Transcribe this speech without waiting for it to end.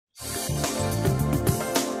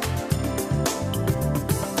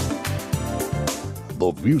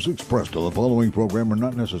The views expressed on the following program are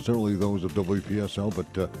not necessarily those of WPSL,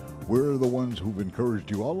 but we're the ones who've encouraged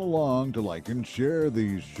you all along to like and share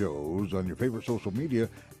these shows on your favorite social media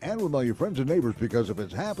and with all your friends and neighbors, because if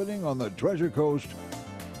it's happening on the Treasure Coast,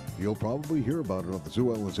 you'll probably hear about it on the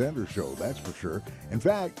Sue Ellen Sanders Show, that's for sure. In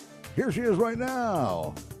fact, here she is right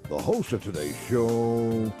now, the host of today's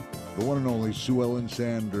show, the one and only Sue Ellen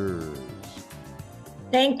Sanders.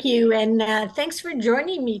 Thank you, and thanks for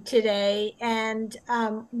joining me today. And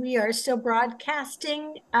we are still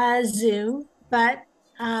broadcasting Zoom, but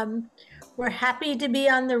we're happy to be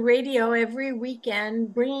on the radio every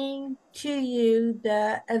weekend, bringing to you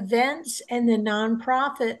the events and the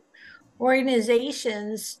nonprofit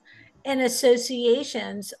organizations and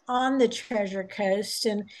associations on the Treasure Coast.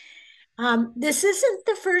 And this isn't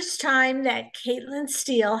the first time that Caitlin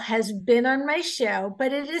Steele has been on my show,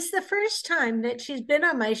 but it is the first time that she's been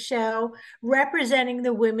on my show representing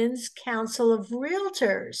the Women's Council of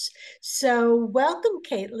Realtors. So, welcome,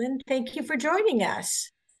 Caitlin. Thank you for joining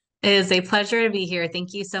us. It is a pleasure to be here.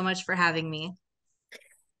 Thank you so much for having me.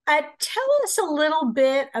 Tell us a little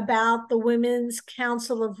bit about the Women's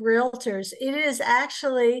Council of Realtors. It is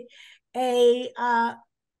actually a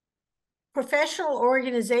professional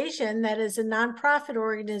organization that is a nonprofit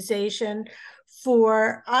organization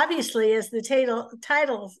for, obviously, as the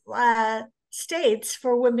title states,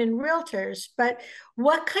 for women realtors. But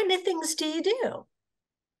what kind of things do you do?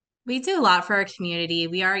 We do a lot for our community.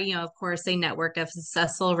 We are, of course, a network of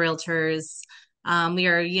successful realtors. We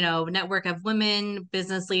are, a network of women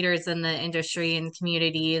business leaders in the industry and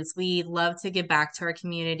communities. We love to give back to our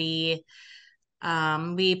community.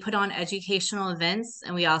 We put on educational events,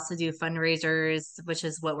 and we also do fundraisers, which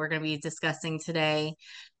is what we're going to be discussing today.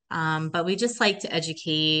 But we just like to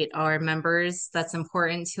educate our members. That's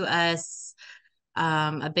important to us.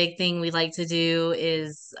 A big thing we like to do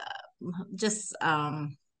is just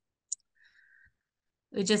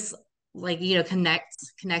we just like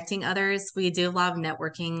connecting others. We do a lot of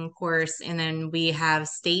networking, of course, and then we have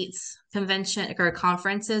state convention or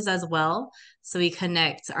conferences as well. So we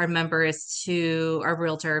connect our members to our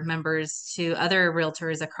realtor members to other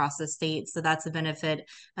realtors across the state. So that's a benefit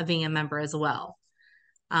of being a member as well.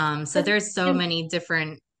 So there's so many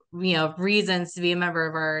different reasons to be a member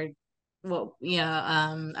of our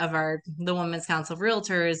the Women's Council of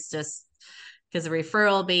Realtors, just because of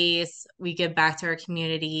referral base. We give back to our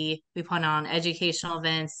community. We put on educational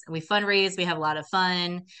events. We fundraise. We have a lot of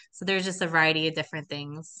fun. So there's just a variety of different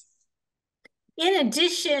things. In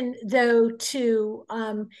addition, though, to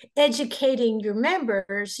educating your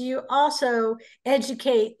members, you also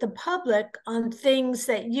educate the public on things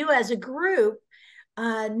that you as a group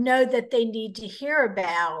know that they need to hear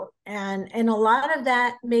about. And a lot of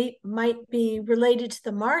that might be related to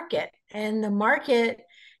the market. And the market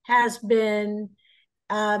has been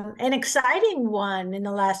an exciting one in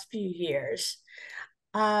the last few years.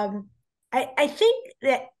 I think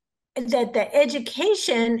that the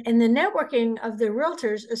education and the networking of the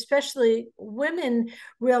realtors, especially women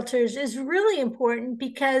realtors, is really important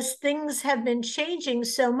because things have been changing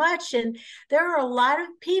so much, and there are a lot of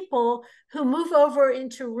people who move over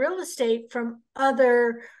into real estate from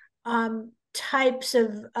other types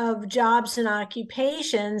of jobs and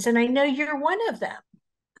occupations, and I know you're one of them.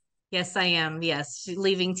 Yes, I am. Yes,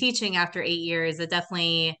 leaving teaching after 8 years, it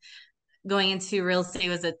definitely going into real estate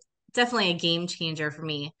was definitely a game changer for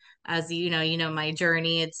me. As my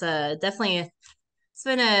journey. It's it's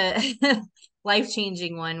been a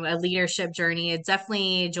life-changing one, a leadership journey. It's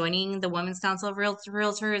definitely joining the Women's Council of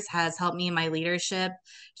Realtors has helped me in my leadership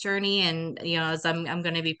journey. And, as I'm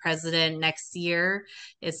going to be president next year,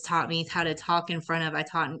 it's taught me how to talk in front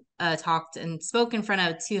of, talked and spoke in front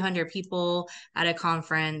of 200 people at a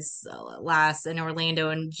conference last in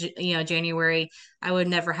Orlando in, January. I would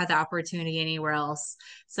never have the opportunity anywhere else.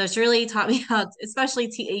 So it's really taught me how, especially,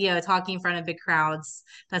 talking in front of big crowds.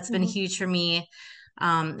 That's been huge for me.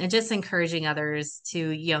 And just encouraging others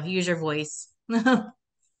to, use your voice.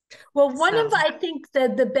 Well, one of, I think,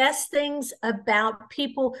 the best things about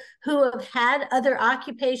people who have had other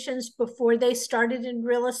occupations before they started in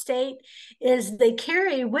real estate is they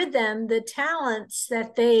carry with them the talents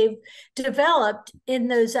that they've developed in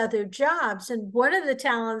those other jobs. And one of the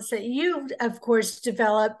talents that you've, of course,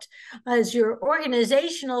 developed is your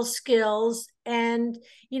organizational skills. And,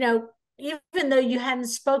 even though you hadn't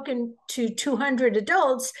spoken to 200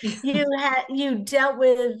 adults, you dealt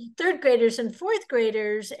with third graders and fourth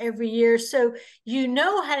graders every year, so you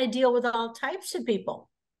know how to deal with all types of people.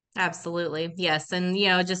 Absolutely. Yes. And,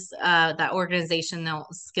 just that organizational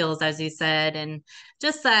skills, as you said, and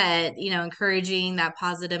just that, encouraging that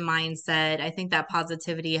positive mindset. I think that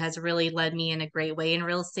positivity has really led me in a great way in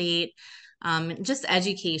real estate. Just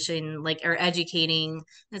education, or educating,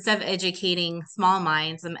 instead of educating small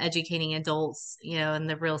minds, I'm educating adults, in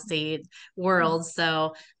the real estate world.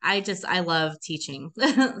 So I love teaching.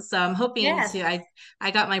 So I'm hoping Yes. I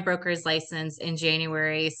got my broker's license in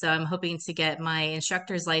January, so I'm hoping to get my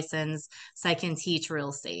instructor's license so I can teach real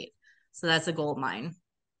estate. So that's a goal of mine.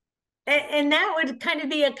 And that would kind of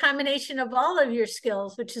be a combination of all of your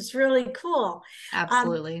skills, which is really cool.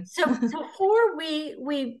 Absolutely. So before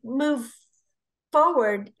we move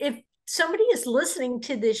forward, if somebody is listening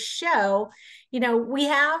to this show, we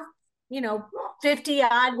have, 50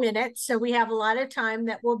 odd minutes. So we have a lot of time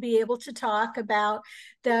that we'll be able to talk about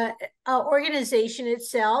the organization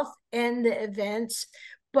itself and the events.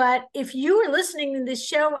 But if you are listening to this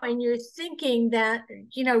show and you're thinking that,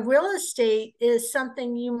 real estate is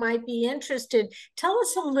something you might be interested, tell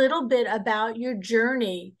us a little bit about your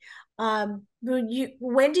journey. When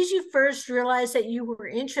did you first realize that you were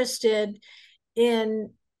interested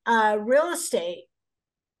in real estate?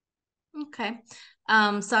 Okay.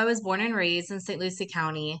 So I was born and raised in St. Lucie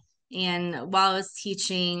County. And while I was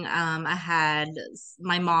teaching, I had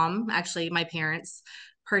my mom, actually, my parents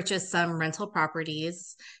purchased some rental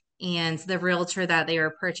properties. And the realtor that they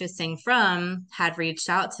were purchasing from had reached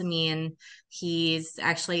out to me, and he's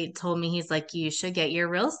actually told me, he's like, you should get your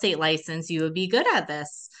real estate license. You would be good at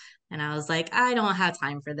this. And I was like, I don't have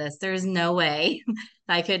time for this. There's no way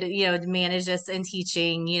I could, manage this in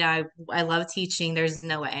teaching. I love teaching. There's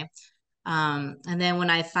no way. And then when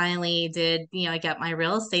I finally did, I got my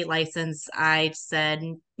real estate license, I said,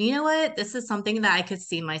 you know what, this is something that I could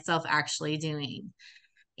see myself actually doing.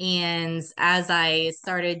 And as I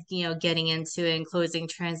started, getting into it and closing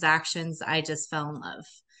transactions, I just fell in love.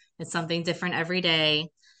 It's something different every day.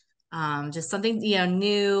 Just something,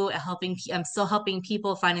 new, I'm still helping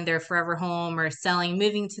people finding their forever home or selling,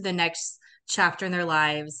 moving to the next chapter in their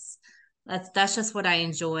lives. That's just what I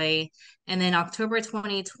enjoy. And then October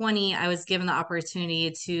 2020, I was given the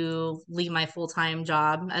opportunity to leave my full-time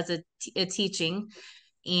job as a teaching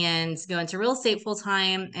and go into real estate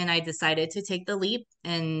full-time. And I decided to take the leap.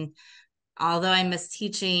 And although I miss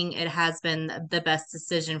teaching, it has been the best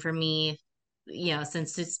decision for me,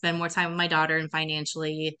 since to spend more time with my daughter and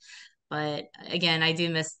financially. But again, I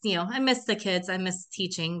do miss, I miss the kids, I miss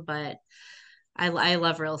teaching, but I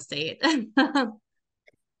love real estate.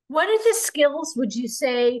 What are the skills, would you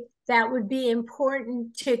say, that would be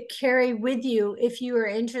important to carry with you if you are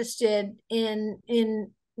interested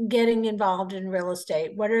in getting involved in real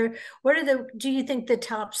estate? What are the do you think the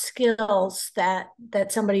top skills that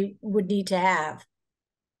somebody would need to have?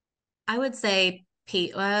 I would say,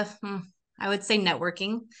 I would say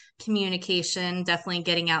networking, communication, definitely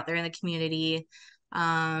getting out there in the community,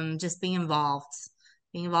 just being involved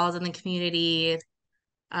in the community,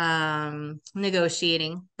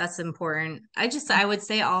 negotiating. That's important. I would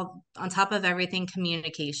say, all on top of everything,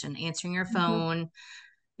 communication, answering your Mhm. phone,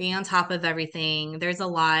 being on top of everything. There's a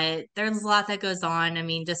lot that goes on. I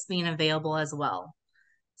mean, just being available as well.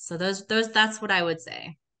 So that's what I would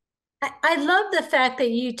say. I love the fact that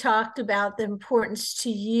you talked about the importance to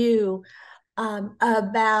you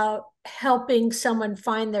about helping someone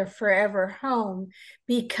find their forever home,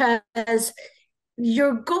 because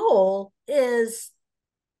your goal is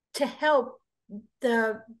to help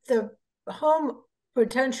the home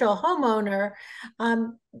potential homeowner,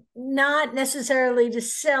 not necessarily to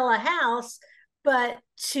sell a house, but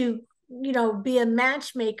to be a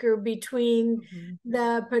matchmaker between Mhm.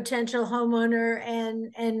 the potential homeowner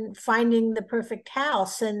and finding the perfect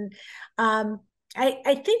house. And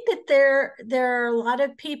I think that there are a lot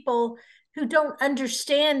of people who don't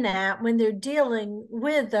understand that when they're dealing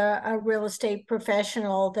with a real estate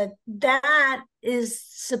professional, that is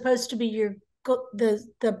supposed to be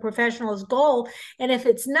the professional's goal. And if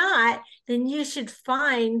it's not, then you should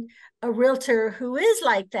find a realtor who is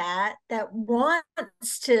like that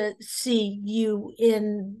wants to see you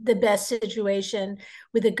in the best situation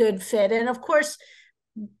with a good fit. And of course,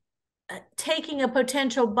 taking a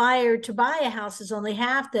potential buyer to buy a house is only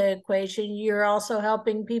half the equation. You're also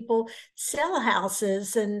helping people sell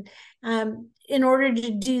houses, and in order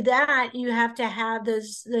to do that, you have to have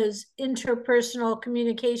those interpersonal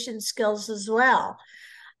communication skills as well.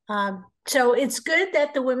 So it's good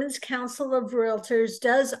that the Women's Council of Realtors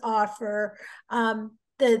does offer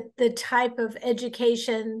the type of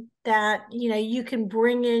education that you can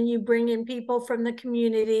bring in. You bring in people from the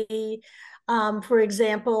community. For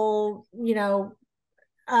example,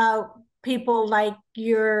 people like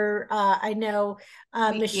I know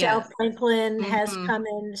Michelle Yes. Franklin has Mhm. come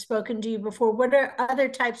and spoken to you before. What are other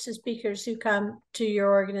types of speakers who come to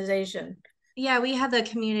your organization? Yeah, we had the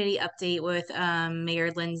community update with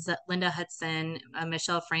Mayor Linda Hudson,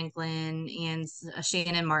 Michelle Franklin, and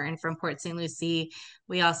Shannon Martin from Port St. Lucie.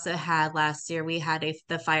 We also had last year, we had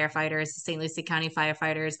the firefighters, the St. Lucie County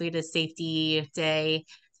firefighters. We had a safety day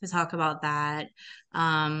to talk about that.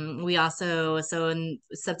 We also, so in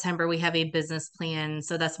September, we have a business plan.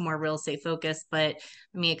 So that's more real estate focused, but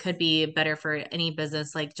I mean, it could be better for any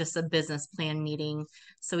business, like just a business plan meeting.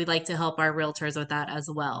 So we'd like to help our realtors with that as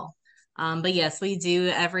well. But yes, we do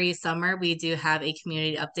every summer. We do have a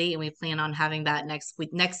community update, and we plan on having that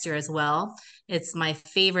next year as well. It's my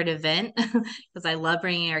favorite event because I love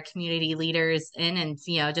bringing our community leaders in and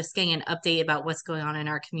just getting an update about what's going on in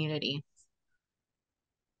our community.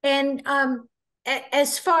 And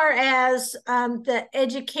as far as the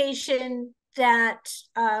education that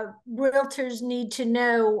realtors need to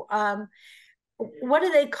know, what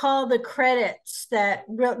do they call the credits that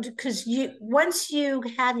because once you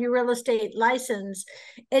have your real estate license,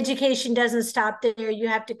 education doesn't stop there. You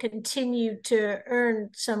have to continue to earn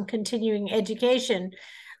some continuing education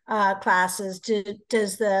classes.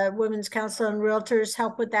 Does the Women's Council on Realtors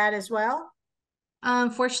help with that as well?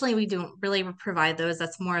 Fortunately, we don't really provide those.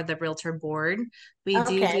 That's more of the realtor board. We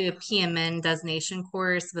do Okay. a PMN designation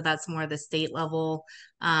course, but that's more the state level.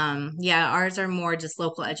 Yeah, ours are more just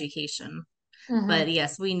local education. But Mm-hmm.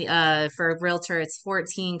 yes, we for realtor, it's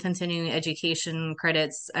 14 continuing education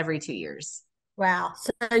credits every 2 years. Wow.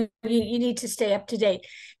 So you need to stay up to date.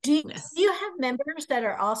 Do Yes. you have members that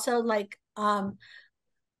are also like uh,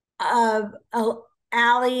 uh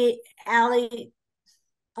alley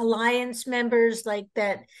alliance members like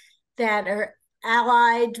that are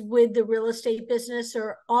allied with the real estate business,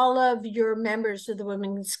 or all of your members of the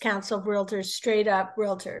Women's Council of Realtors straight up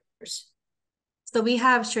realtors? So we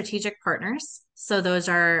have strategic partners. So those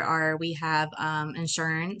are our we have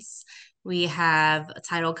insurance, we have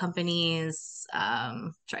title companies,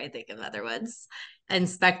 try to think of other ones,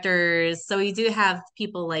 inspectors. So we do have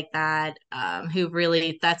people like that who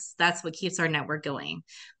really that's what keeps our network going.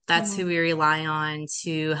 That's Mhm. who we rely on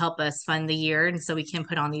to help us fund the year, and so we can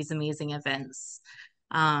put on these amazing events.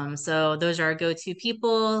 So those are our go-to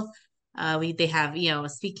people. They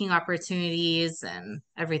have speaking opportunities and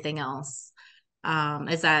everything else.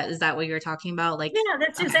 Is that what you're talking about? Like, Yeah,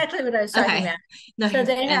 that's okay, exactly what I was talking okay, about. no, So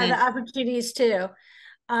they and have the then opportunities too.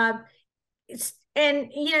 Um, and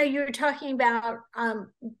you're talking about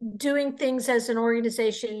doing things as an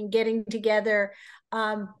organization and getting together,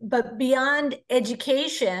 but beyond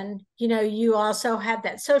education, you also have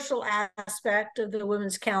that social aspect of the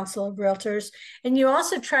Women's Council of Realtors, and you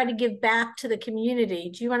also try to give back to the community.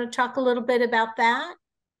 Do you want to talk a little bit about that?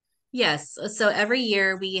 yes. So every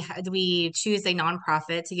year we choose a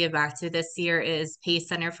nonprofit to give back to. This year is Pace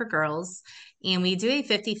Center for Girls, and we do a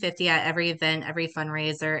 50-50 at every event, every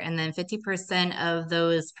fundraiser, and then 50% of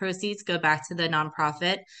those proceeds go back to the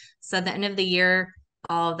nonprofit. So at the end of the year,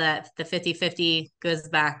 all that the 50-50 goes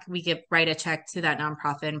back. We write a check to that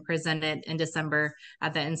nonprofit and present it in December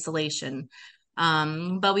at the installation.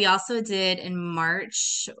 But we also did in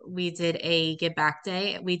March, we did a Give Back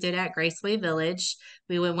Day. We did at Graceway Village.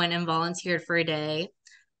 We went and volunteered for a day.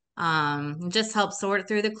 Just helped sort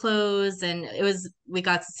through the clothes, and we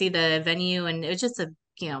got to see the venue, and it was just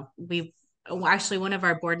we actually one of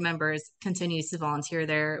our board members continues to volunteer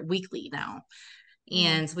there weekly now. Mm.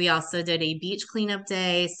 And we also did a beach cleanup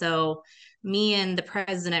day. So me and the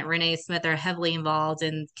president, Renee Smith, are heavily involved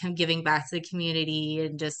in giving back to the community,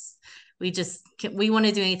 and we want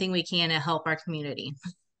to do anything we can to help our community.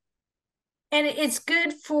 And it's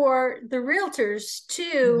good for the realtors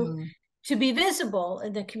too, Mhm. to be visible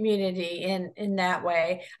in the community in that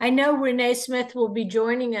way. I know Renee Smith will be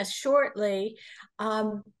joining us shortly.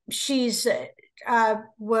 She's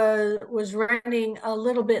was running a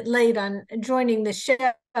little bit late on joining the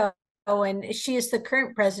show, and she is the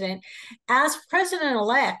current president. As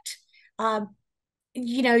president-elect,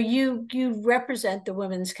 you represent the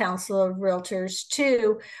Women's Council of Realtors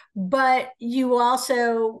too, but you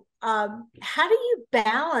also how do you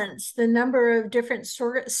balance the number of different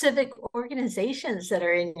civic organizations that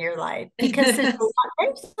are in your life? Because there's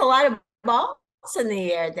a lot of balls in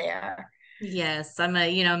the air there. Yes, I'm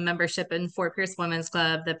a membership in Fort Pierce Women's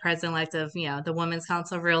Club, the president-elect of the Women's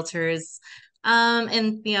Council of Realtors,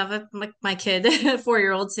 and my kid,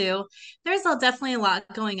 4-year-old too. There's definitely a lot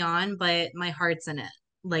going on, but my heart's in it.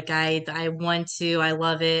 Like I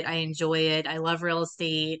love it, I enjoy it, I love real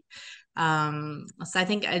estate. So I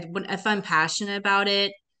think if I'm passionate about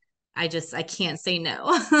it, I can't say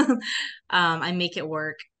no. I make it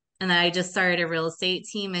work. And then I just started a real estate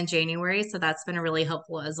team in January. So that's been really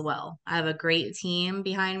helpful as well. I have a great team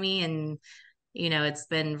behind me, and, it's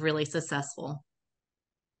been really successful.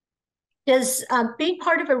 Does being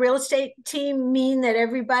part of a real estate team mean that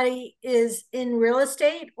everybody is in real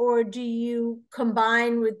estate, or do you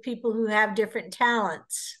combine with people who have different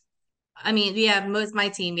talents? I mean, yeah, most my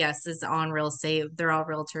team, yes, is on real estate. They're all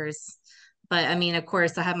realtors. But I mean, of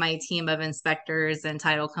course, I have my team of inspectors and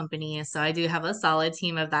title companies. So I do have a solid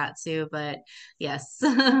team of that too. But yes.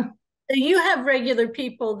 So you have regular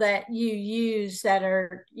people that you use that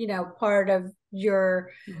are, part of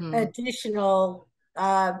your additional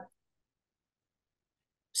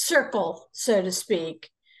circle, so to speak.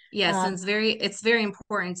 Yes, and it's very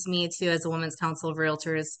important to me too, as a Women's Council of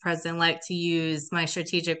Realtors president-elect, to use my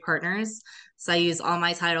strategic partners. So I use all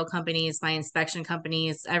my title companies, my inspection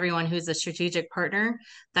companies, everyone who's a strategic partner.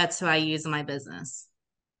 That's who I use in my business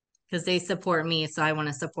because they support me, so I want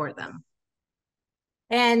to support them.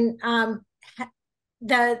 And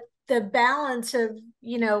the balance of,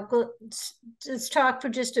 let's talk for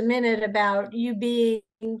just a minute about you being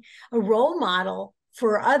a role model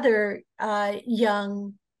for other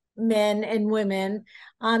young men and women,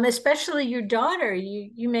 especially your daughter.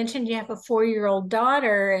 You mentioned you have a 4-year-old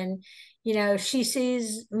daughter, and she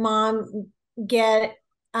sees mom get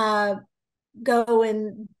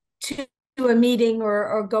going to a meeting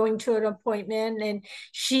or going to an appointment, and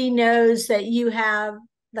she knows that you have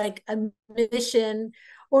like a mission,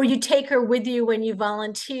 or you take her with you when you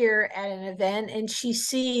volunteer at an event, and she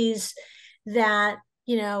sees that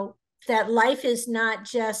that life is not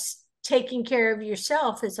just taking care of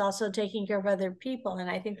yourself, it's also taking care of other people. And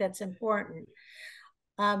I think that's important.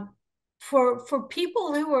 For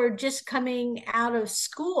people who are just coming out of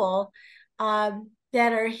school,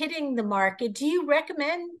 that are hitting the market, do you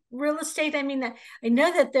recommend real estate? I mean, I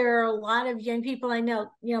know that there are a lot of young people. I know,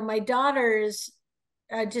 my daughter is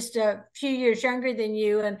just a few years younger than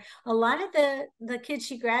you, and a lot of the kids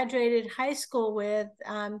she graduated high school with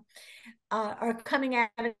are coming out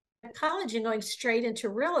of college and going straight into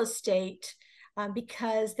real estate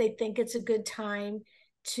because they think it's a good time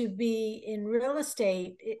to be in real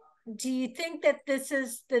estate. Do you think that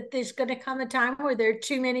there's going to come a time where there are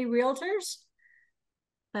too many realtors?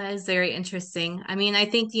 That is very interesting. I mean, I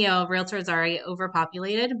think, realtors are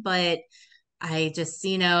overpopulated, but I just,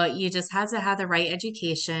 you just have to have the right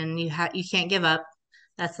education. You can't give up.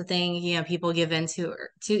 That's the thing, people give in too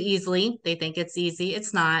easily. They think it's easy.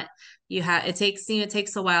 It's not. It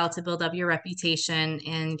takes a while to build up your reputation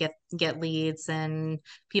and get leads and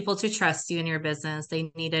people to trust you in your business.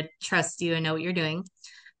 They need to trust you and know what you're doing.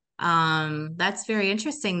 That's very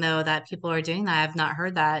interesting though that people are doing that. I've not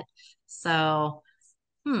heard that. So,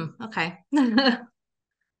 okay. And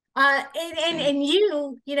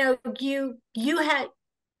you had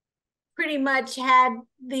pretty much had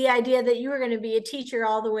the idea that you were going to be a teacher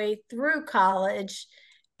all the way through college,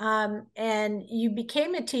 and you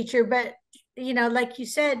became a teacher. But like you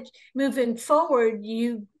said, moving forward,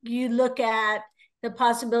 you look at the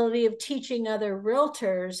possibility of teaching other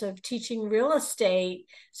realtors, of teaching real estate,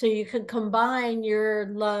 so you could combine your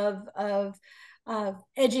love of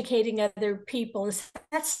educating other people. Is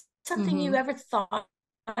that something you ever thought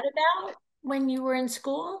about when you were in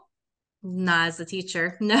school? Not as a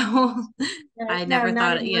teacher. No, I No, never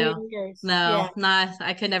not thought, in million years. no, Yeah,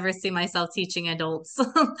 I could never see myself teaching adults.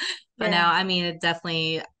 But yeah. now, I mean, it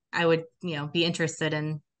definitely, I would, be interested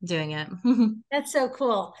in doing it. That's so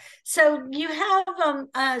cool. So you have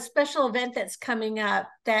a special event that's coming up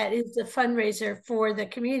that is a fundraiser for the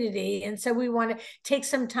community. And so we want to take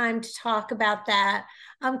some time to talk about that.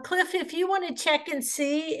 Cliff, if you want to check and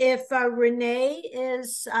see if Renee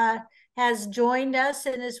has joined us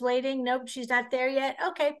and is waiting. Nope, she's not there yet.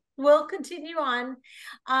 Okay, we'll continue on.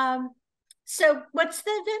 So what's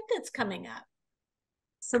the event that's coming up?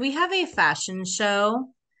 So we have a fashion show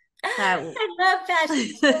that I love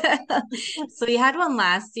fashion. so we had one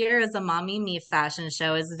last year as a Mommy Me fashion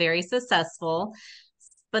show. It was very successful.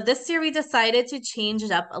 But this year we decided to change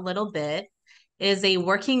it up a little bit. It is a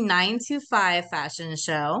working 9 to 5 fashion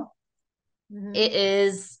show. It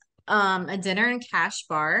is a dinner and cash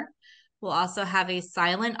bar. We'll also have a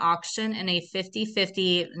silent auction and a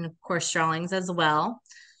 50-50, and of course drawings as well.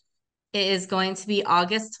 It is going to be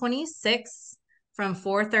August 26th from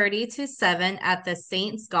 4:30 to 7 at the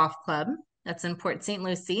Saints Golf Club. That's in Port St.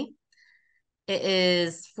 Lucie. It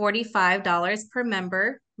is $45 per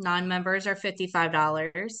member. Non-members are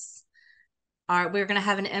 $55. We're going to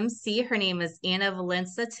have an MC. Her name is Anna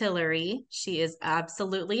Valencia Tillery. She is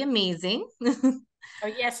absolutely amazing. Oh,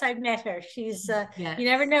 yes, I've met her. She's Yes. you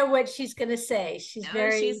never know what she's going to say. She's Oh,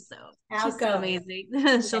 very she's so outgoing. amazing.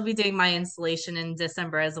 Yeah. She'll be doing my installation in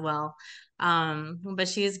December as well. But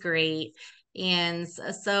she's great. And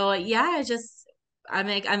so yeah,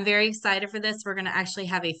 I'm very excited for this. We're gonna actually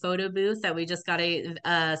have a photo booth that we just got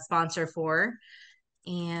a sponsor for.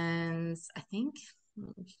 And I think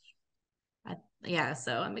yeah,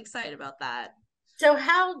 so I'm excited about that. So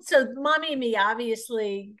Mommy and Me,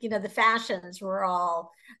 obviously, the fashions were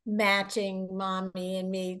all matching Mommy and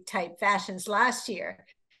Me type fashions last year.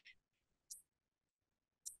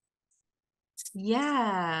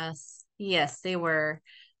 Yes. Yes, they were.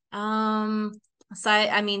 Um,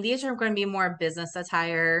 I mean, these are going to be more business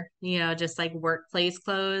attire, just like workplace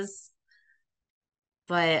clothes.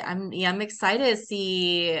 But I'm excited to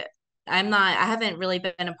see. I haven't really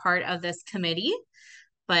been a part of this committee,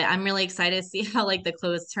 but I'm really excited to see how like the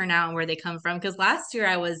clothes turn out and where they come from. Because last year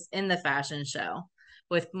I was in the fashion show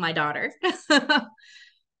with my daughter.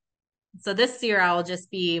 So this year I'll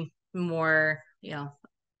just be more,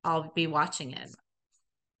 I'll be watching it.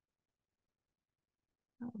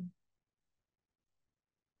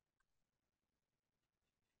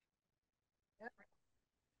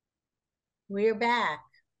 We're back.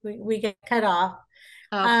 We get cut off.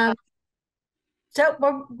 Oh, Um, so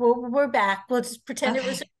we're back. We'll just pretend it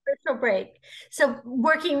was okay. a commercial break. So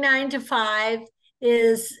working 9 to 5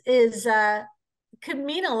 is could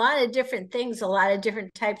mean a lot of different things, a lot of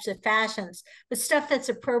different types of fashions, but stuff that's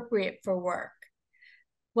appropriate for work.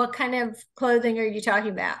 What kind of clothing are you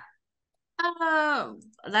talking about? Um,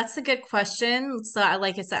 that's a good question. So,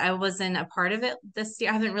 like I said, I wasn't a part of it this year.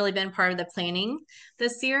 I haven't really been part of the planning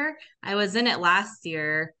this year. I was in it last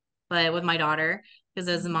year, but with my daughter because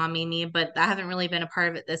it was mommy me. But I haven't really been a part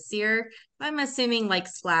of it this year. I'm assuming like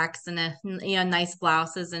slacks and nice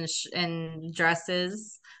blouses and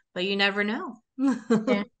dresses. But you never know.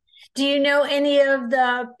 Yeah. Do you know any of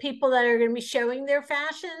the people that are going to be showing their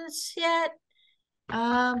fashions yet?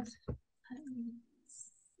 Um,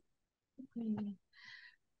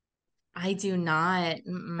 I do not.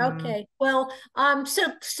 Mm-mm. Okay. Well,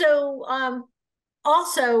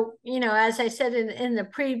 also, as I said in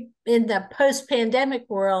the post-pandemic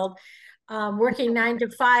world, working 9 to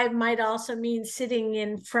 5 might also mean sitting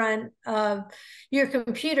in front of your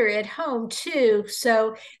computer at home too.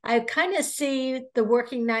 So I kind of see the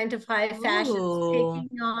working 9 to 5 fashions Ooh.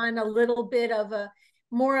 taking on a little bit of a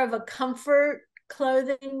more of a comfort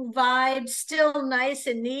clothing vibe, still nice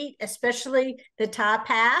and neat, especially the top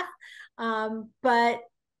half. But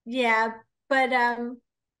yeah, but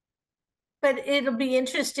it'll be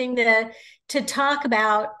interesting to talk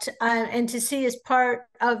about and to see as part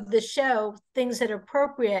of the show things that are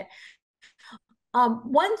appropriate.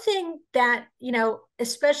 One thing that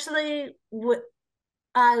especially with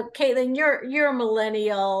Caitlin, you're a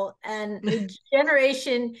millennial, and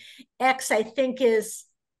Generation X, I think, is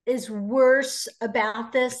worse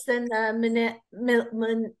about this than the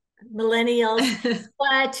millennials,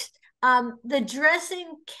 but the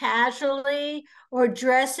dressing casually or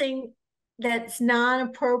dressing that's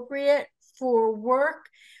non-appropriate for work.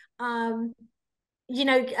 Um,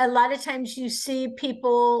 a lot of times you see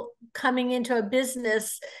people coming into a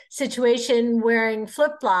business situation wearing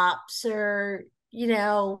flip-flops or,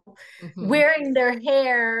 Mhm. wearing their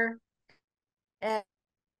hair at,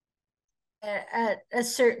 at a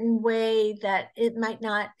certain way that it might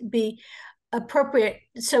not be appropriate.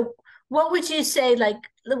 So what would you say, like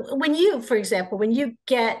when you, for example, when you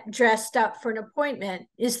get dressed up for an appointment,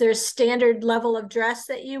 is there a standard level of dress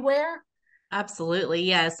that you wear? Absolutely.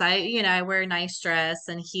 Yes. I wear a nice dress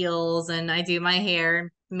and heels and I do my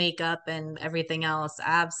hair, makeup and everything else.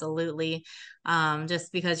 Absolutely.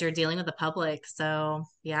 Just because you're dealing with the public. So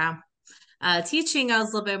yeah. Teaching, I was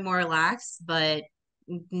a little bit more relaxed, but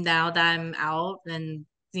now that I'm out and,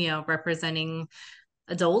 representing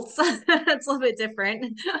adults, it's a little bit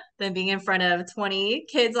different than being in front of 20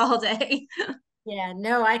 kids all day. Yeah,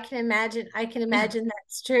 no, I can imagine. I can imagine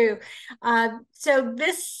that's true. So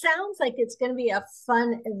this sounds like it's going to be a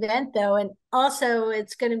fun event, though, and also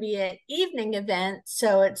it's going to be an evening event.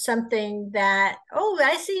 So it's something that. Oh,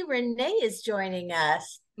 I see Renee is joining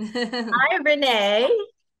us. Hi, Renee.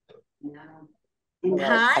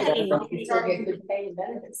 Hi.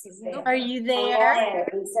 Are you there?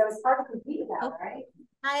 So it's hard to compete with that, Oh, right?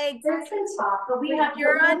 Hi. There's been talk, but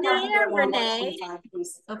You're we have on the to air, get one more Renee.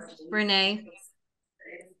 oh, Renee.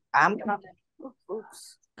 I'm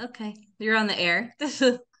oops. Okay. You're on the air.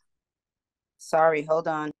 Sorry, hold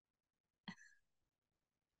on.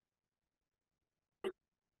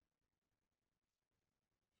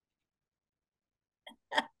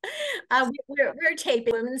 We're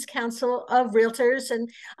taping Women's Council of Realtors and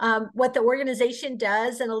what the organization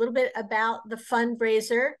does and a little bit about the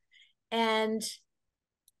fundraiser. And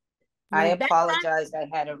I apologize.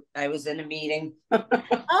 I was in a meeting.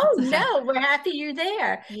 Oh no, we're happy you're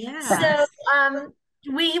there. Yeah. So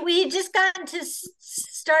we just got to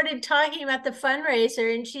started talking about the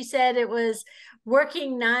fundraiser, and she said it was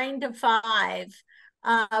working 9 to 5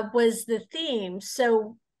 was the theme.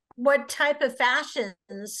 So what type of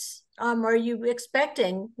fashions are you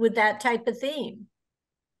expecting with that type of theme?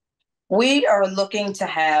 We are looking to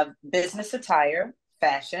have business attire,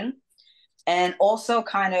 fashion, and also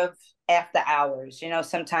kind of after hours. You know,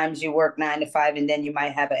 sometimes you work 9 to 5 and then you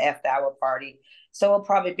might have an after hour party. So it'll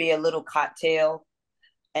probably be a little cocktail.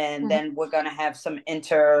 And then we're going to have some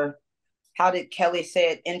how did Kelly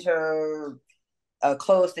say it?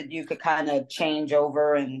 Clothes that you could kind of change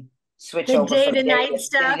over and switch the over day to night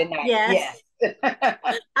stuff. Day to night. Yes.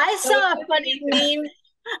 I saw a funny meme.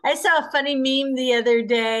 I saw a funny meme the other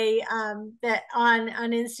day that on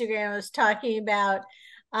Instagram was talking about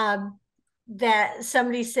that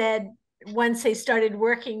somebody said once they started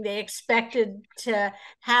working, they expected to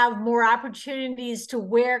have more opportunities to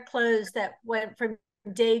wear clothes that went from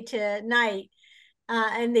day to night,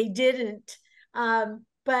 and they didn't.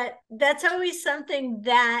 But that's always something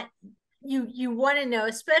that you want to know,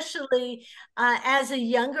 especially as a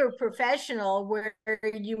younger professional, where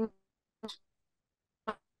you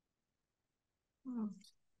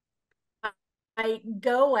might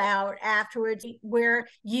go out afterwards, where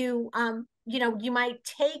you you might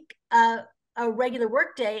take a regular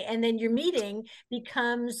work day and then your meeting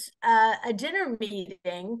becomes a dinner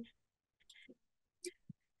meeting.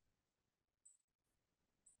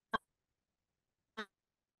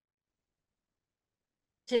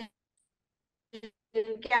 To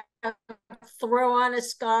throw on a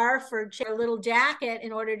scarf or a little jacket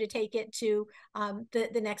in order to take it to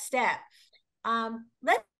the next step.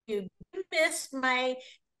 Let you missed my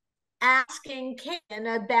asking Ken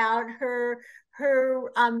about her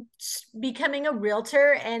becoming a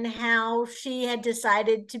realtor and how she had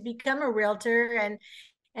decided to become a realtor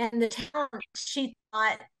and the talent she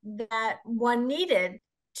thought that one needed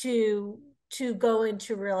to go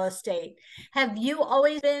into real estate. Have you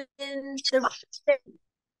always been in the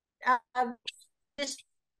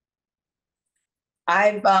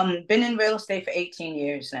I've been in real estate for 18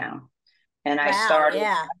 years now. And I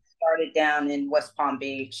started down in West Palm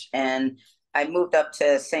Beach, and I moved up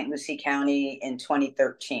to St. Lucie County in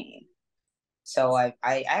 2013. So I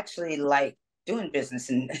actually like doing business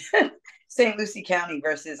in St. Lucie County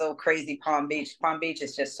versus crazy Palm Beach. Palm Beach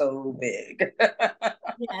is just so big.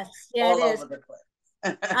 Yes, yeah, all it is. over the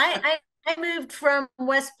place. I moved from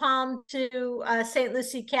West Palm to St.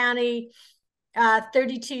 Lucie County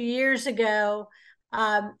 32 years ago,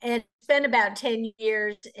 and spent about 10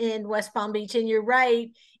 years in West Palm Beach. And you're right,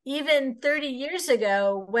 even 30 years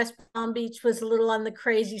ago, West Palm Beach was a little on the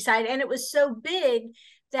crazy side. And it was so big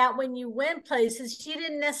that when you went places, you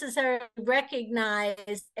didn't necessarily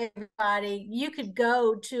recognize everybody. You could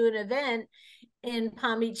go to an event in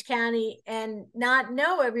Palm Beach County and not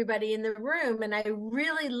know everybody in the room. And I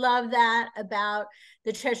really love that about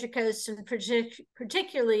the Treasure Coast, and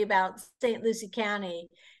particularly about St. Lucie County.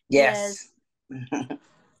 Yes.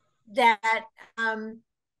 That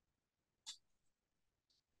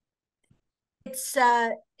it's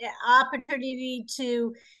an opportunity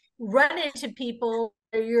to run into people,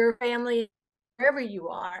 your family, wherever you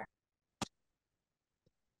are.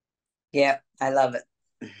 Yeah, I love it.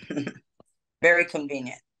 Very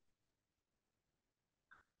convenient.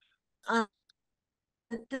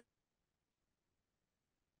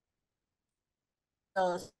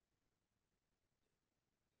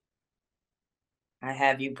 I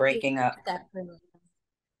have you breaking up.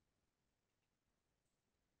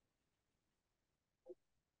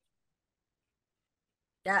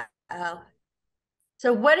 Yeah.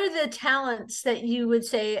 So what are the talents that you would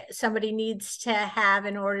say somebody needs to have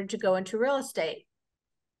in order to go into real estate?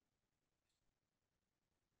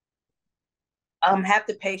 Have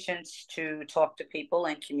the patience to talk to people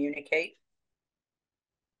and communicate.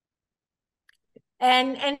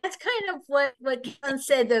 And that's kind of what Kellen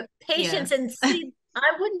said, the patience. And see,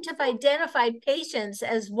 I wouldn't have identified patience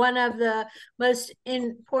as one of the most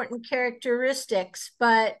important characteristics,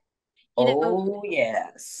 but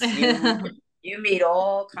yes. You meet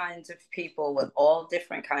all kinds of people with all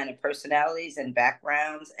different kind of personalities and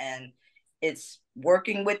backgrounds, and it's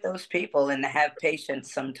working with those people and to have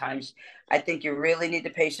patience. Sometimes I think you really need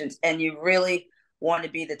the patience, and you really want to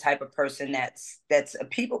be the type of person that's a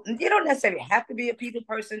people. You don't necessarily have to be a people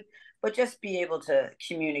person, but just be able to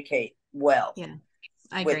communicate well. Yeah.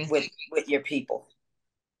 I agree. with your people.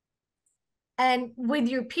 And with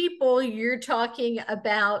your people, you're talking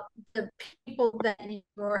about the people that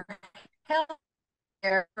you're helping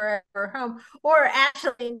for home, or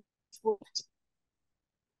actually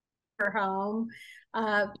for home.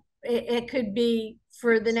 It could be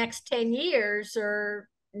for the next 10 years or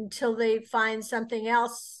until they find something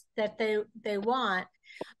else that they want.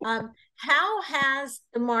 How has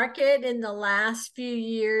the market in the last few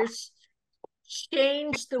years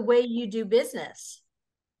changed the way you do business?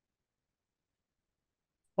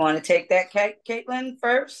 Want to take that, Caitlin,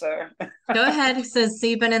 first, or? Go ahead, since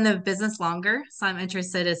you've been in the business longer, so I'm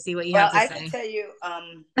interested to see what you have to I say. can tell you,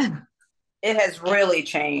 it has really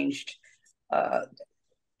changed.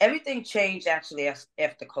 Everything changed actually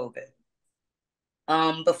after COVID.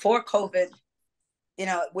 Before COVID,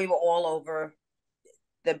 we were all over.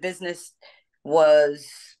 The business was,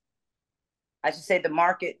 I should say, the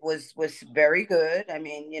market was very good. I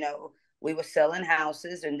mean, we were selling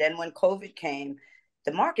houses, and then when COVID came,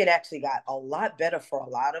 the market actually got a lot better for a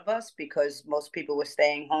lot of us because most people were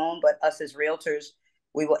staying home. But us as realtors,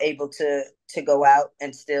 we were able to go out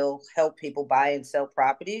and still help people buy and sell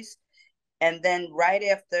properties. And then right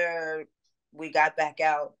after we got back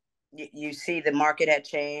out, you see the market had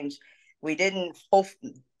changed. We didn't,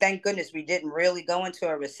 thank goodness, we didn't really go into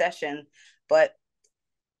a recession, but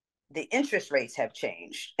the interest rates have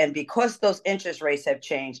changed. And because those interest rates have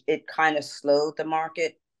changed, it kind of slowed the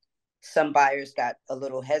market. Some buyers got a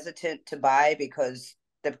little hesitant to buy because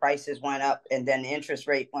the prices went up and then the interest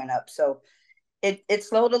rate went up. So it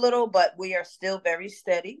slowed a little, but we are still very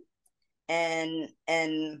steady. And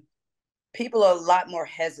people are a lot more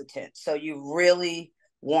hesitant. So you really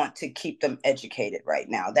want to keep them educated right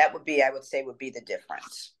now. That would be, I would say, would be the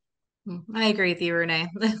difference. I agree with you, Renee.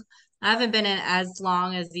 I haven't been in as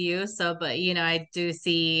long as you, but I do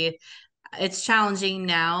see it's challenging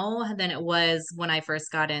now than it was when I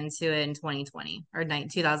first got into it in 2020 or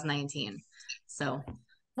 2019. So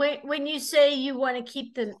when you say you want to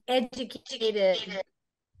keep them educated,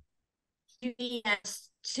 you mean as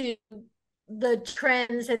to the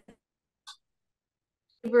trends in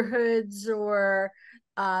neighborhoods or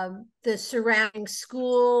the surrounding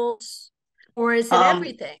schools, or is it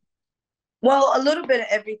everything? Well, a little bit of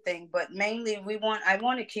everything, but mainly I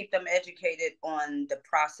want to keep them educated on the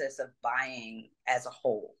process of buying as a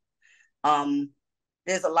whole.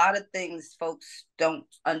 There's a lot of things folks don't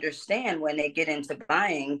understand when they get into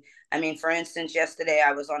buying. I mean, for instance, yesterday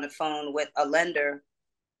I was on the phone with a lender,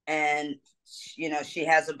 and she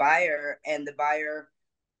has a buyer, and the buyer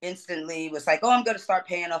instantly was like, "Oh, I'm going to start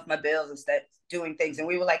paying off my bills instead doing things." And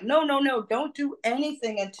we were like, no, don't do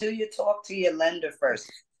anything until you talk to your lender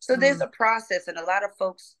first. So there's a process, and a lot of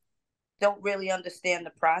folks don't really understand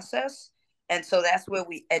the process. And so that's where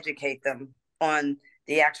we educate them on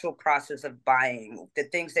the actual process of buying, the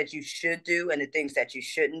things that you should do and the things that you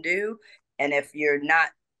shouldn't do. And if you're not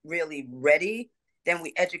really ready, then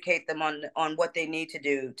we educate them on what they need to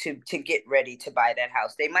do to get ready to buy that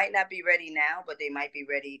house. They might not be ready now, but they might be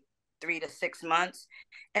ready 3 to 6 months.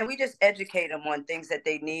 And we just educate them on things that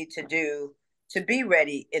they need to do to be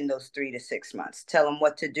ready in those 3 to 6 months. Tell them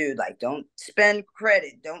what to do. Like, don't spend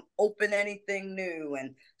credit, don't open anything new,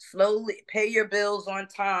 and slowly pay your bills on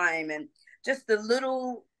time, and just the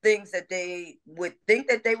little things that they would think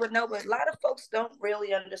that they would know. But a lot of folks don't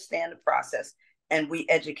really understand the process, and we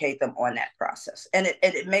educate them on that process. And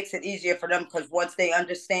it makes it easier for them, because once they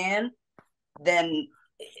understand, then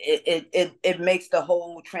it makes the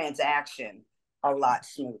whole transaction a lot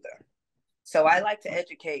smoother. So I like to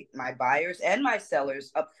educate my buyers and my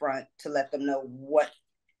sellers up front to let them know what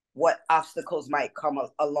obstacles might come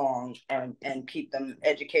along, and keep them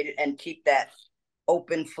educated and keep that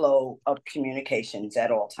open flow of communications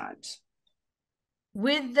at all times.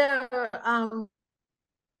 With the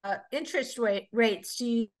interest rates, do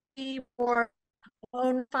you see more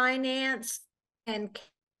own finance and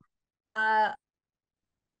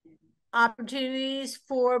opportunities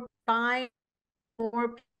for buying, more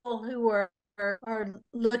people who are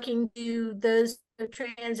looking to those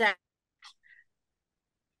transactions?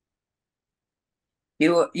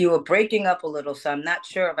 You were breaking up a little, so I'm not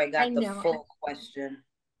sure if I got the full question.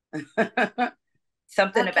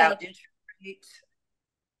 Something about interest rates.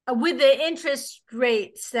 With the interest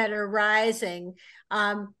rates that are rising,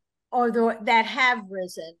 or that have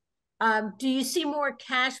risen, do you see more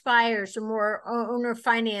cash buyers or more owner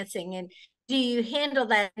financing, and do you handle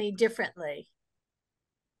that any differently?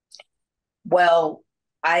 Well,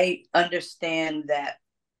 I understand that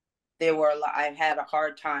I've had a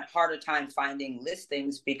harder time finding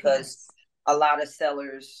listings because a lot of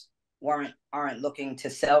sellers aren't looking to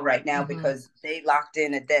sell right now because they locked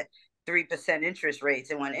in at that 3% interest rates.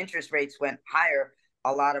 And when interest rates went higher,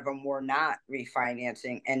 a lot of them were not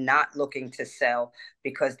refinancing and not looking to sell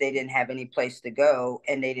because they didn't have any place to go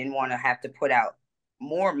and they didn't want to have to put out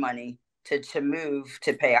more money to move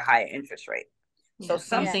to pay a higher interest rate. So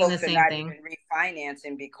some folks are not even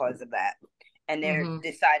refinancing because of that. And they're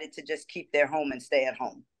decided to just keep their home and stay at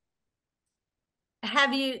home.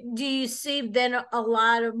 Do you see then a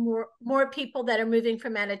lot of more people that are moving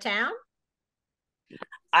from out of town?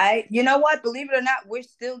 You know what, believe it or not, we're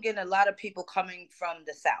still getting a lot of people coming from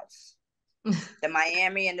the South, the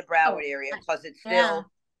Miami and the Broward area, because it's still,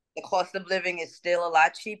 the cost of living is still a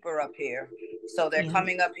lot cheaper up here. So they're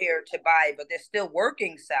coming up here to buy, but they're still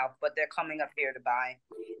working South, but they're coming up here to buy.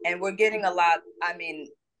 And we're getting a lot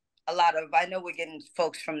of, I know we're getting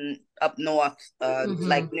folks from up north,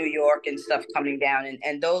 like New York and stuff coming down,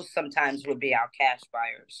 and those sometimes would be our cash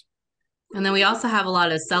buyers. And then we also have a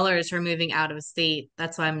lot of sellers who are moving out of state.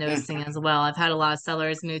 That's what I'm noticing as well. I've had a lot of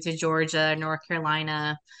sellers move to Georgia, North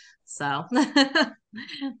Carolina. So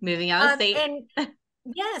moving out of state.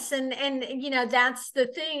 Yes. And, you know, that's the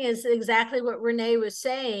thing, is exactly what Renee was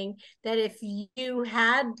saying, that if you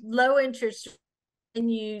had low interest and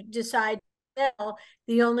you decide to sell,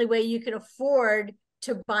 the only way you can afford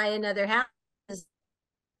to buy another house is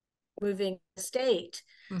moving state.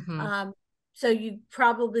 So you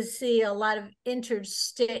probably see a lot of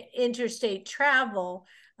interstate travel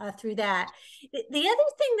through that. The other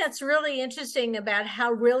thing that's really interesting about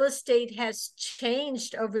how real estate has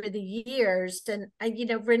changed over the years, and you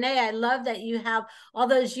know, Renee, I love that you have all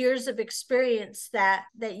those years of experience that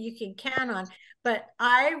you can count on. But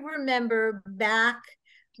I remember back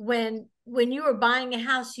when you were buying a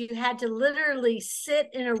house, you had to literally sit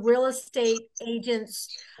in a real estate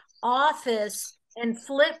agent's office and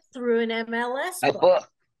flip through an MLS book.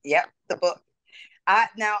 Yep, the book.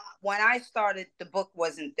 Now, when I started, the book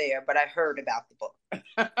wasn't there, but I heard about the book.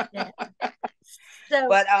 So,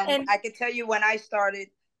 but I can tell you, when I started,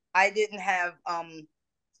 I didn't have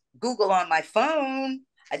Google on my phone.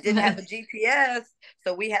 I didn't have a GPS,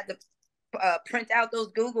 so we had to print out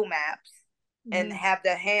those Google Maps and have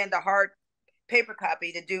to hand a hard paper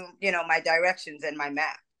copy to do, you know, my directions and my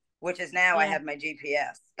map, which is now I have my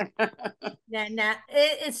GPS. Now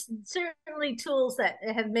it's certainly tools that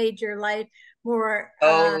have made your life more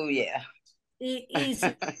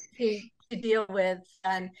easy to deal with,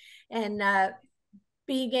 and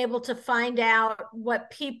being able to find out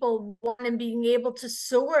what people want and being able to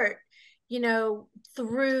sort, you know,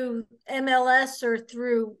 through MLS or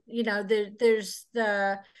through, you know, there's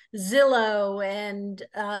the Zillow and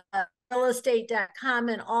realestate.com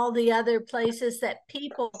and all the other places that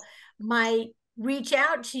people might reach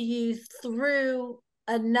out to you through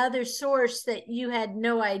another source that you had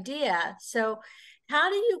no idea. So how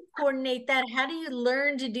do you coordinate that? How do you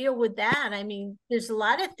learn to deal with that? I mean, there's a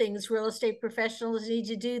lot of things real estate professionals need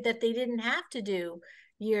to do that they didn't have to do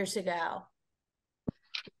years ago.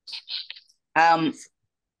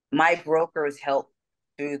 My brokers help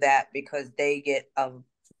do that because they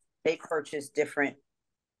purchase different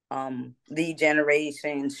lead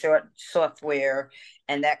generation software,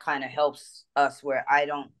 and that kind of helps us, where I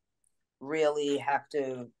don't really have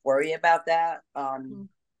to worry about that,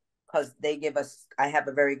 because I have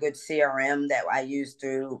a very good CRM that I use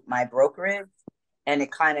through my brokerage, and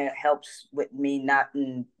it kind of helps with me I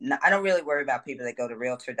don't really worry about people that go to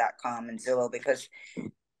realtor.com and Zillow, because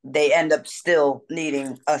they end up still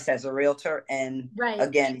needing us as a realtor, and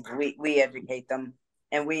again, we educate them,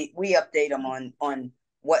 and we update them on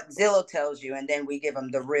what Zillow tells you, and then we give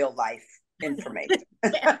them the real life information.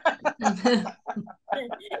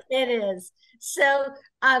 It is. So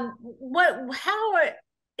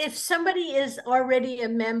if somebody is already a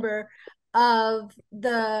member of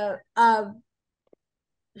the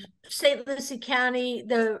St. Lucie County,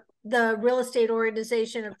 the real estate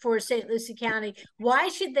organization for St. Lucie County, why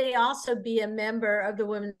should they also be a member of the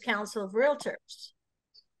Women's Council of Realtors?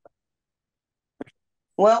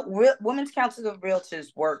 Well, Women's Council of Realtors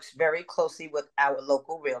works very closely with our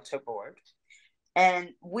local realtor board, and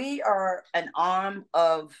we are an arm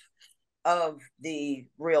of the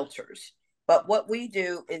realtors. But what we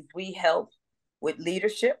do is we help with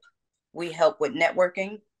leadership, we help with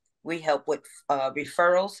networking, we help with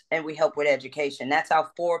referrals, and we help with education. That's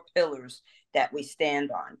our 4 pillars that we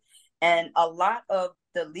stand on. And a lot of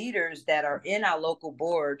the leaders that are in our local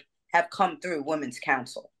board have come through Women's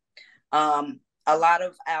Council. A lot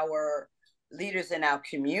of our leaders in our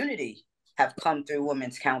community have come through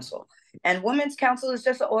Women's Council. And Women's Council is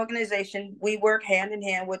just an organization. We work hand in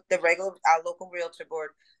hand with our local realtor board,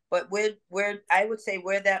 but I would say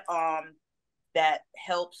we're that that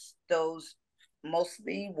helps those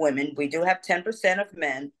mostly women. We do have 10% of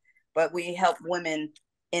men, but we help women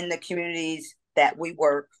in the communities that we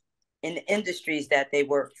work, in the industries that they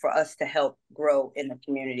work, for us to help grow in the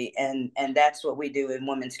community. And that's what we do in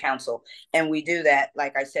Women's Council. And we do that,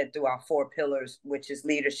 like I said, through our 4 pillars, which is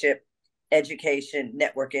leadership, education,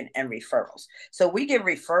 networking, and referrals. So we give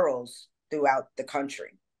referrals throughout the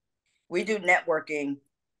country. We do networking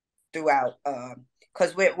throughout,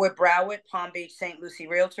 because we're Broward, Palm Beach, St. Lucie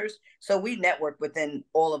Realtors. So we network within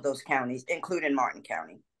all of those counties, including Martin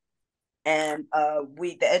County. And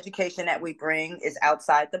the education that we bring is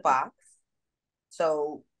outside the box.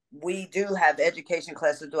 So we do have education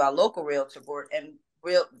classes through our local realtor board, and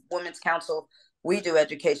Women's Council. We do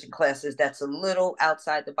education classes that's a little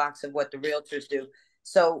outside the box of what the realtors do.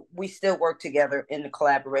 So we still work together in the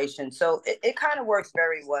collaboration. So it kind of works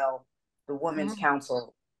very well, the Women's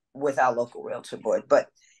Council with our local realtor board. But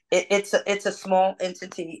it's a small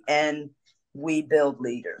entity, and we build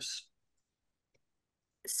leaders.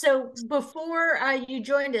 So before you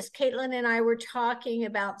joined us, Caitlin and I were talking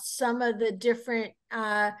about some of the different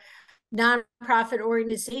nonprofit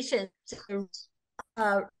organizations.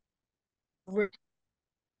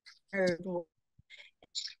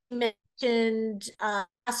 Mentioned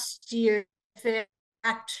last year,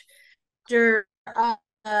 after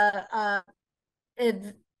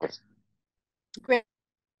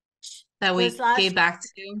that we gave back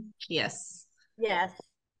to, yes.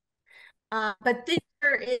 But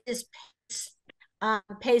there is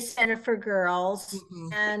PACE Center for Girls,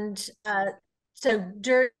 and so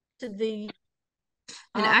during the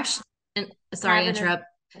and actually, sorry to interrupt.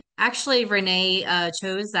 Actually, Renee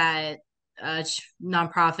chose that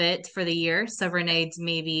nonprofit for the year. So Renee,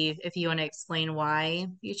 maybe if you want to explain why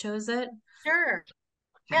you chose it. Sure.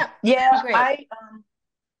 Yeah. Yeah.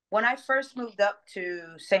 When I first moved up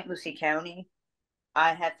to St. Lucie County,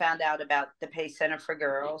 I had found out about the PACE Center for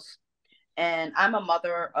Girls. And I'm a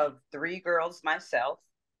mother of 3 girls myself.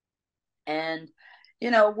 And,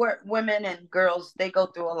 women and girls, they go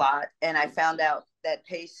through a lot. And I found out that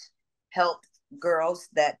PACE helped girls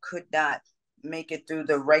that could not make it through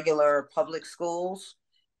the regular public schools.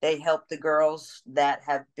 They help the girls that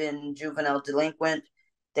have been juvenile delinquent.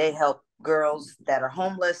 They help girls that are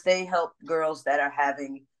homeless. They help girls that are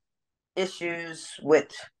having issues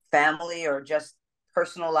with family or just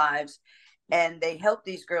personal lives. And they help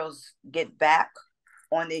these girls get back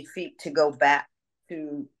on their feet to go back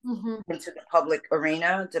to into the public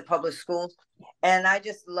arena, to public schools. And I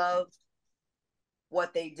just love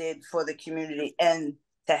what they did for the community and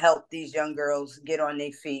to help these young girls get on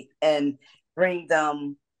their feet and bring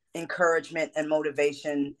them encouragement and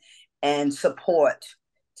motivation and support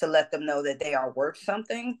to let them know that they are worth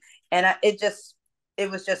something. And it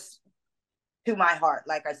was just to my heart,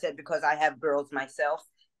 like I said, because I have girls myself.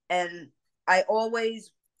 And I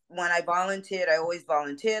always, when I volunteered, I always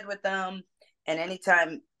volunteered with them. And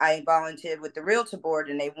anytime I volunteered with the Realtor Board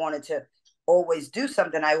and they wanted to always do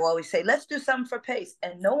something, I always say, let's do something for PACE.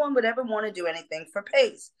 And no one would ever want to do anything for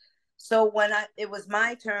PACE. So when it was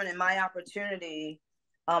my turn and my opportunity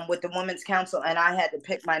with the Women's Council, and I had to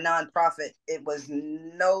pick my nonprofit, it was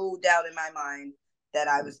no doubt in my mind that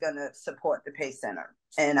I was going to support the PACE Center.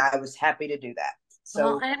 And I was happy to do that.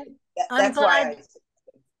 So that's why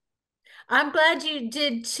I'm glad you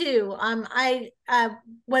did too. I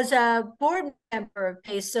was a board member of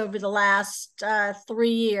PACE over the last 3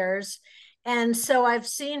 years. And so I've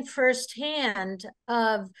seen firsthand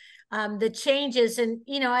of the changes. And,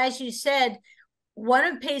 as you said, one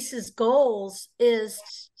of PACE's goals is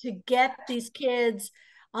to get these kids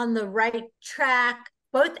on the right track,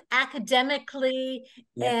 both academically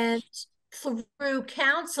and through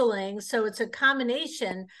counseling. So it's a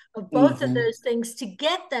combination of both of those things to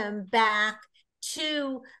get them back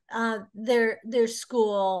to their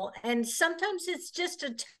school. And sometimes it's just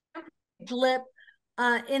a blip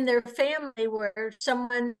in their family where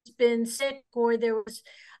someone's been sick or there was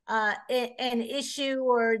an issue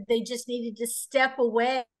or they just needed to step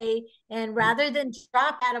away, and rather than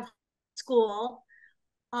drop out of school,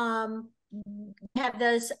 have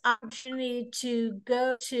this opportunity to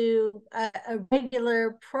go to a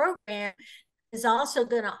regular program is also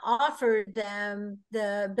going to offer them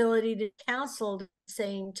the ability to counsel at the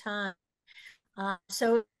same time.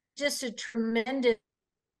 So just a tremendous,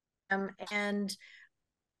 and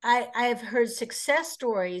I've heard success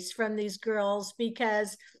stories from these girls,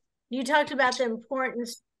 because you talked about the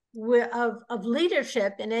importance of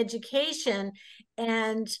leadership and education,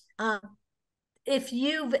 and if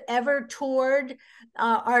you've ever toured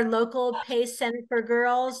our local PACE Center for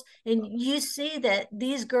Girls, and you see that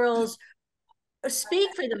these girls speak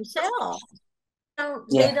for themselves,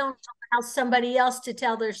 they don't allow somebody else to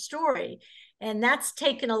tell their story. And that's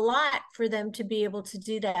taken a lot for them to be able to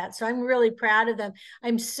do that. So I'm really proud of them.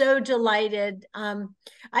 I'm so delighted.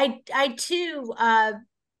 I too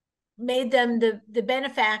made them the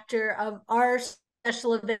benefactor of our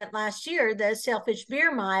special event last year, the Sailfish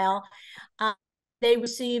Beer Mile. They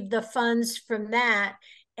received the funds from that.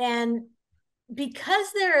 And because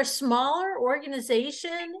they're a smaller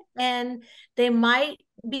organization and they might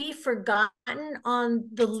be forgotten on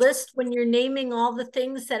the list when you're naming all the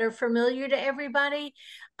things that are familiar to everybody,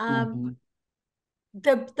 the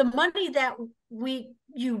money that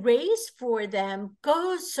you raise for them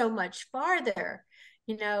goes so much farther.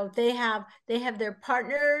 You know, they have their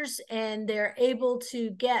partners and they're able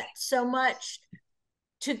to get so much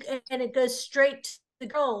and it goes straight to the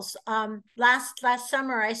girls. Last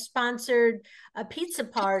summer I sponsored a pizza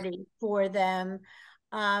party for them,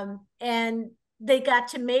 and they got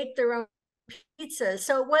to make their own pizza.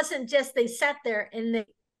 So it wasn't just they sat there and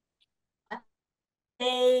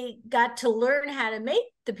they got to learn how to make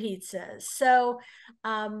the pizzas. So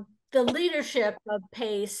the leadership of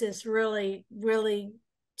PACE is really, really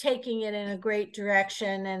taking it in a great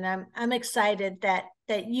direction, and I'm excited that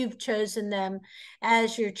you've chosen them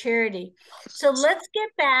as your charity. So let's get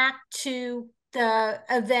back to the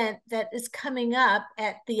event that is coming up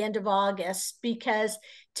at the end of August, because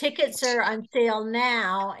tickets are on sale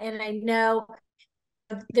now, and I know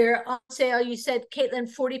they're on sale. You said,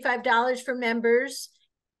 Caitlin, $45 for members,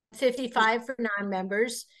 $55 for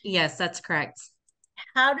non-members. Yes, that's correct.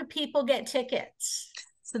 How do people get tickets?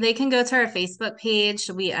 So they can go to our Facebook page.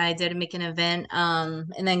 I did make an event,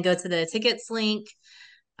 and then go to the tickets link,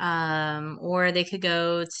 or they could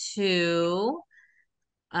go to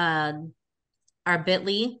our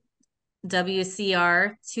bit.ly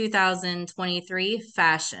WCR 2023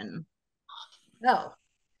 fashion. Oh,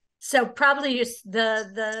 so probably just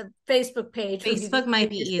the Facebook page. Facebook might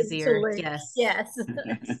be easier. Yes. Yes.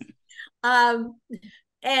 And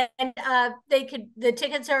the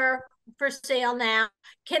tickets are for sale now.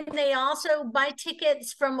 Can they also buy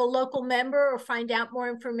tickets from a local member or find out more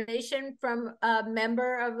information from a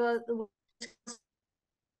member of the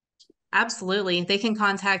Absolutely. They can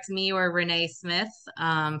contact me or Renee Smith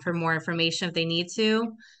for more information if they need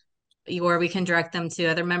to, or we can direct them to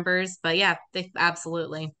other members. But yeah,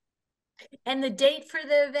 absolutely. And the date for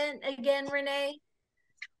the event again, Renee?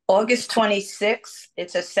 August 26th.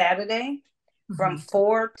 It's a Saturday from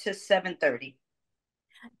 4 to 7:30.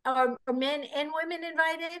 Are men and women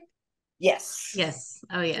invited? Yes. Yes.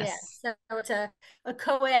 Oh, yes. Yes. So it's a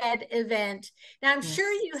co-ed event. Now, I'm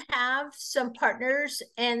sure you have some partners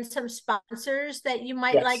and some sponsors that you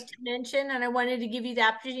might like to mention, and I wanted to give you the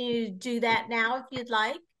opportunity to do that now if you'd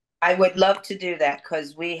like. I would love to do that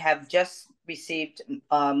because we have just received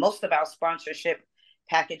most of our sponsorship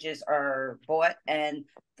packages are bought, and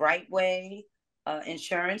Brightway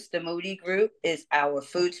Insurance, the Moody Group, is our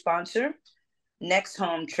food sponsor. Next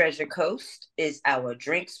Home Treasure Coast is our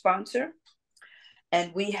drink sponsor.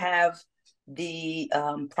 And we have the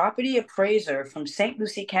property appraiser from St.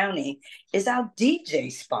 Lucie County is our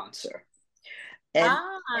DJ sponsor. And,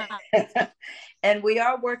 and we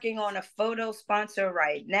are working on a photo sponsor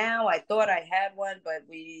right now. I thought I had one, but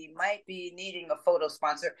we might be needing a photo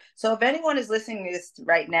sponsor. So if anyone is listening to this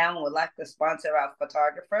right now and would like to sponsor our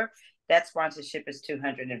photographer, that sponsorship is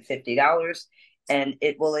 $250, and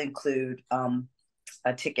it will include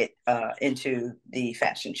a ticket into the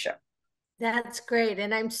fashion show. That's great.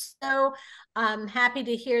 And I'm so happy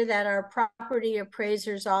to hear that our property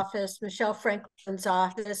appraiser's office, Michelle Franklin's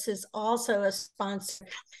office, is also a sponsor.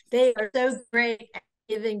 They are so great at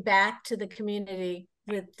giving back to the community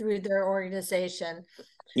through their organization.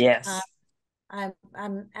 Yes.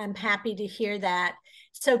 I'm happy to hear that.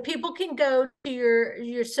 So people can go to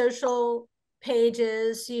your social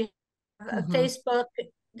pages. You have Facebook.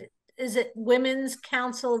 Is it Women's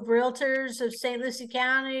Council of Realtors of St. Lucie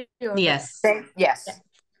County? Yes. Yes.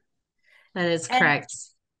 That is correct.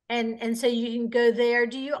 And so you can go there.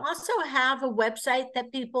 Do you also have a website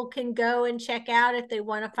that people can go and check out if they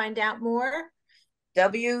want to find out more?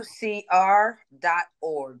 WCR.org.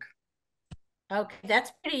 Okay,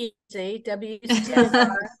 that's pretty easy.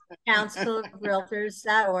 WCR, Council of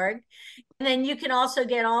Realtors.org. And then you can also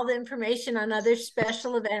get all the information on other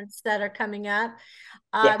special events that are coming up.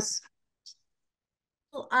 Yes.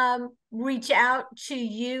 reach out to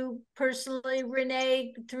you personally,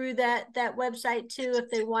 Renee, through that website too, if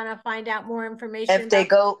they want to find out more information? If they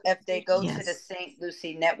go to the Yes. St.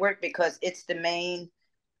 Lucie network, because it's the main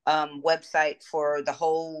website for the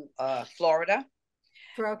whole Florida.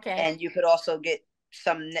 Okay. And you could also get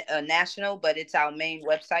some national, but it's our main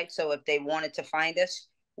website. So if they wanted to find us,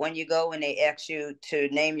 when you go and they ask you to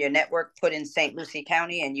name your network, put in St. Lucie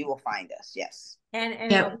County and you will find us. Yes.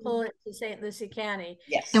 And Yep. it'll pull it to St. Lucie County.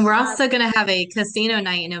 Yes. And we're also going to have a casino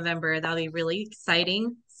night in November. That'll be really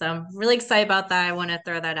exciting. So I'm really excited about that. I want to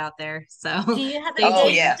throw that out there. So do you have a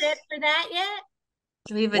stay date tuned. set for that yet?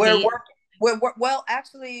 Do we have a We're date? well,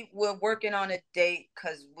 actually, we're working on a date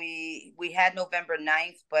because we had November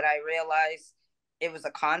 9th, but I realized it was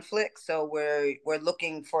a conflict, so we're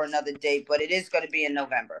looking for another date. But it is going to be in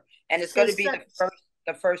November, and it's So going to be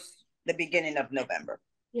the beginning of November.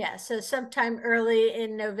 Yeah, so sometime early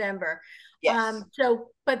in November. Yes.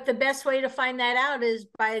 But the best way to find that out is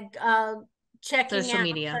by checking Social out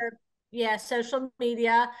media. social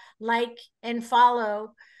media, like and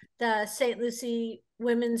follow the St. Lucie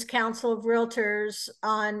Women's Council of Realtors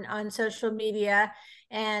on social media,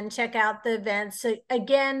 and check out the events. So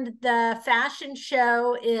again, the fashion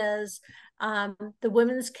show is the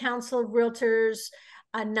Women's Council of Realtors,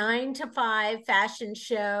 a 9 to 5 fashion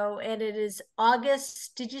show, and it is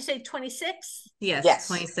August, did you say 26th? Yes.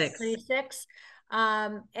 26. 26.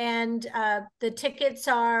 And the tickets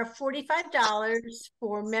are $45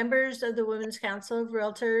 for members of the Women's Council of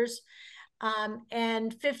Realtors,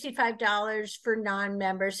 and $55 for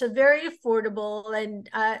non-members. So very affordable. And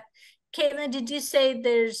Caitlin, did you say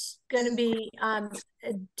there's going to be a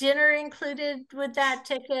dinner included with that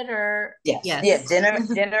ticket, or? Yes. Yeah,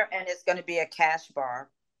 dinner, and it's going to be a cash bar.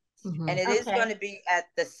 Mm-hmm. And it is going to be at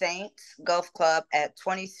the Saints Golf Club at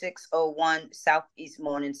 2601 Southeast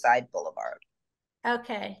Morningside Boulevard.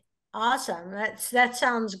 Okay, awesome. That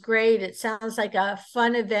sounds great. It sounds like a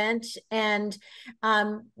fun event, and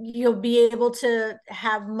you'll be able to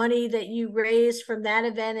have money that you raise from that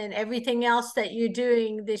event and everything else that you're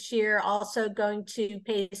doing this year also going to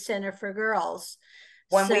PACE Center for Girls.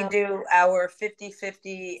 When we do our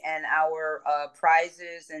 50-50 and our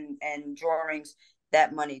prizes and drawings,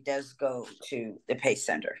 that money does go to the PACE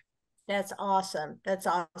Center. That's awesome. That's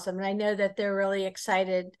awesome. And I know that they're really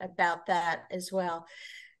excited about that as well.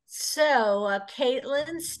 So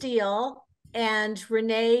Caitlin Steele and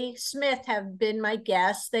Renee Smith have been my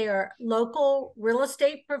guests. They are local real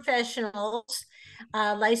estate professionals,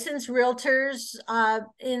 licensed realtors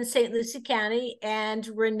in St. Lucie County. And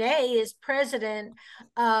Renee is president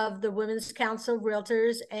of the Women's Council of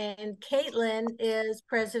Realtors, and Caitlin is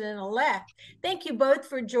president-elect. Thank you both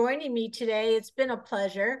for joining me today. It's been a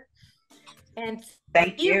pleasure. And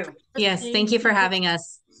thank you. Yes, thank you for having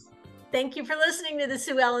us. Thank you for listening to the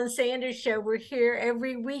Sue Ellen Sanders Show. We're here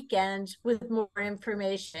every weekend with more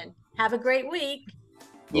information. Have a great week.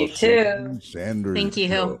 You too. Sanders Thank you.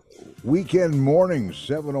 Show. Weekend mornings,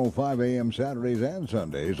 7:05 a.m. Saturdays and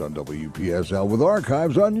Sundays on WPSL, with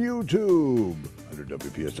archives on YouTube under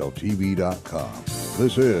WPSLTV.com.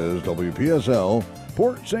 This is WPSL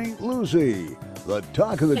Port St. Lucie, the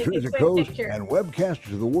talk of the Treasure Coast, and webcast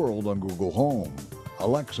to the world on Google Home,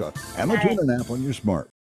 Alexa, and the TuneIn app on your smart.